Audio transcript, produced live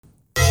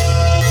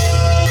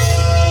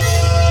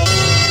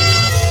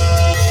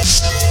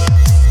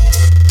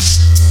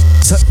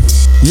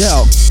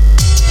Yo.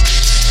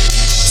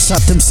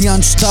 SAT MC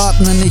an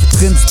Starten, wenn ich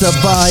Prinz der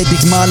Wahrheit.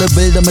 Ich male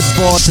Bilder mit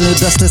Worte,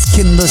 dass das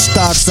Kinder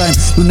stark sein.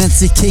 Du nennst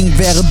dich King,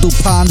 während du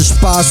panisch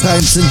Spaß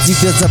reimst. Sind sie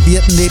der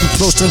servierten neben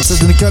Klostrümpfe,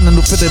 die können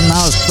nur für den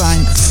Arsch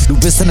sein. Du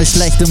bist eine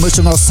schlechte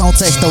Mischung aus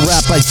Sounds, echter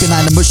Rapper. Ich bin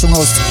eine Mischung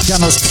aus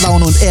Janosch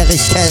Clown und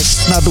Erich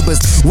Kästner. Du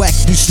bist wack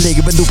die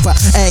Schläge, wenn du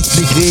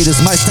verächtlich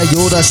redest. Meister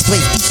Yoda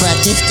spricht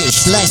vergiftig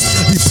schlecht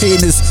wie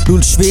Penis.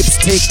 Du schwebst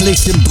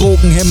täglich im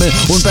Drogenhimmel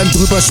und beim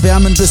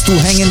drüberschwärmen bist du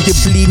hängen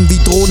geblieben wie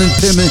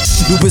Drohnenpimmel.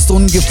 Du bist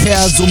ungefähr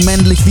so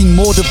männlich wie ein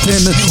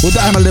Modepimmel und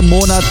einmal im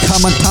Monat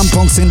kann man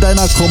Tampons in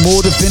deiner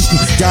Kommode finden.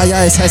 Ja,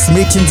 es heißt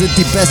Mädchen sind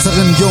die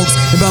besseren Jungs.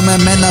 Immer mehr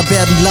Männer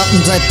werden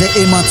Lappen seit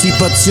der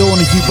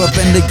Emanzipation. Ich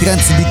überwende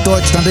Grenzen wie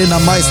Deutschland in der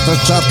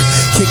Meisterschaft.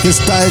 Kicke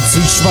Styles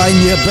wie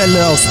Schweine, ihr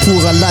Bälle aus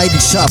purer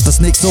Leidenschaft. Das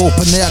nächste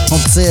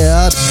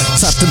Open-Air-Konzert,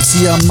 SAT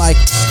MC am Mic,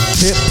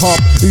 Hip-Hop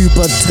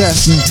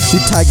übertreffen. Die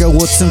Tiger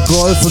Woods im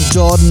Golf und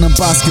Jordan im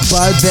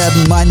Basketball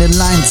werden meine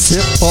Lines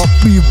Hip-Hop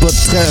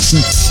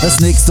übertreffen. Das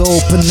nächste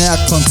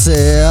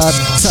Open-Air-Konzert,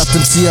 SAT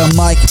MC am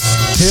Mic,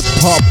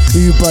 Hip-Hop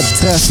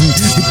übertreffen.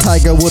 Die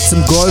Tiger Woods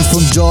im Golf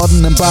und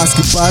Jordan im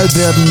Basketball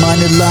werden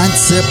meine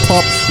Lines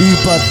Hip-Hop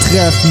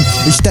übertreffen.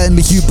 Ich stell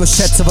mich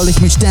überschätze, weil ich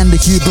mich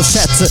ständig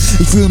überschätze.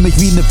 Ich fühle mich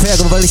wie eine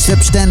Fähre, weil ich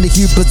selbstständig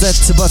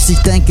übersetze, was ich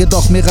denke,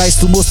 doch mir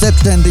reicht, du musst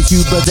selbstständig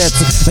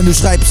übersetzen. Wenn du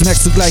schreibst,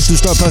 merkst du gleich, du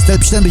stolperst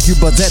selbstständig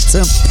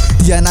übersetze.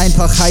 Die an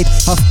Einfachheit,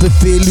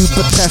 Haftbefehl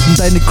übertreffen.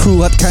 Deine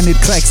Crew hat keine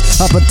Tracks,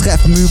 aber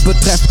Treffen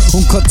übertreffen,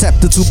 um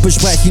Konzepte zu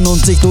besprechen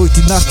und sich durch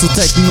die Nacht zu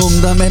techen.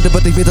 Und am Ende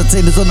wird nicht mit der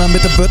Zähne, sondern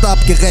mit der wird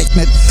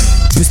abgerechnet.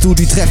 Bis du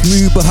die Treffen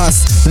über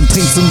hast, dann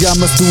trinkst und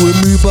jammerst du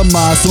im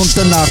Übermaß und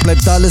danach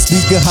bleibt alles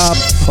wie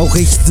gehabt. Auch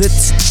ich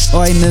sitz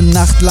eine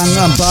Nacht lang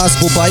am Bars,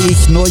 wobei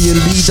ich neue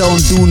Lieder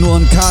und du nur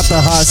einen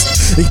Kater hast.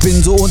 Ich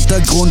bin so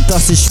Untergrund,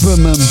 dass ich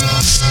schwimme.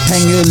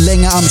 Hänge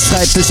länger am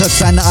Schreibtisch als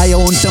deine Eier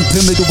unterm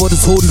Pimmel. Du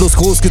wurdest hodenlos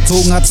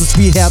großgezogen, hattest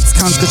wie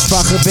herzkranke,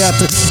 schwache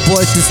Werte.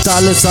 Wolltest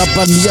alles,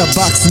 aber nie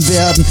erwachsen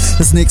werden.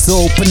 Das nächste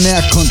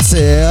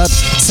Open-Air-Konzert,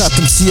 SAT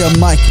MC am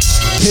Mic,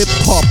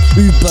 Hip-Hop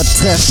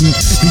übertreffen.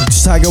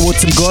 Die Tiger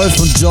Woods im Golf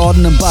und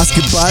Jordan im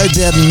Basketball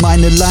werden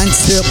meine Lines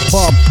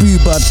Hip-Hop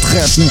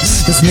übertreffen.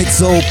 Das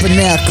nächste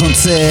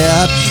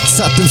Open-Air-Konzert,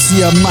 SAT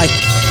MC am Mic,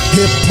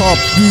 Hip-Hop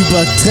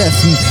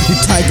übertreffen.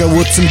 Die Tiger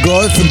Woods im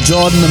Golf und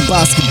Jordan im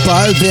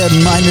Basketball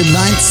werden meine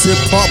Lines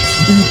Hip-Hop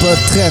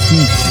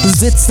übertreffen. Du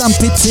sitzt am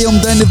PC,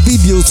 um deine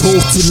Videos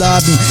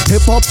hochzuladen.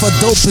 Hip-Hop war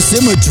dopes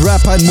Image,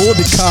 Rap ein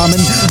Modekamen.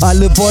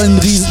 Alle wollen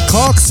riesen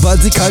Cox,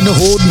 weil sie keine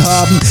Hoden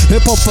haben.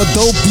 Hip-Hop war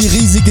dope wie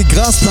riesige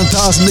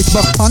Grasplantagen. Ich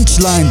mach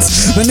Punchlines,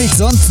 wenn ich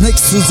sonst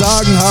nichts zu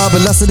sagen habe.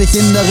 Lasse dich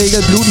in der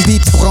Regel bluten wie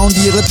Frauen,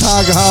 die ihre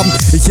Tage haben.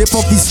 Ich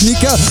Hip-Hop wie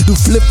Sneaker, du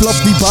Flip-Flop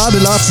wie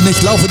Badelatschen.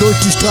 Ich laufe durch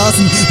die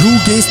Straßen, du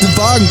gehst im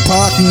Wagen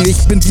parken. Ich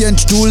bin wie ein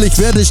Stuhl, ich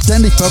werde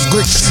ständig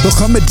verrückt. Doch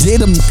komm mit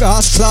jedem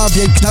Arsch klar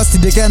wie ein Knasti,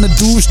 der gerne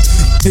duscht.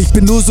 Ich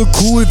bin nur so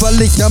cool,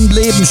 weil ich am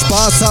Leben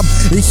Spaß hab.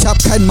 Ich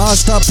hab keinen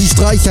Maßstab wie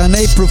Streicher an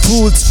April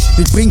Fools.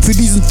 Ich bring für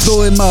diesen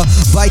Flow immer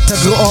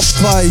weitere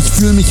Opfer. Ich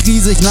fühl mich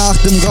riesig nach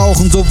dem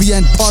Rauchen, so wie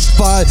ein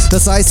Pottball.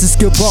 Das Eis ist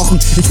gebrochen,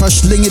 ich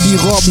verschlinge die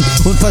Robben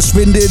und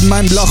verschwinde in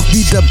meinem Loch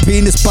wie der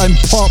Penis beim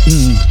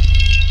Poppen.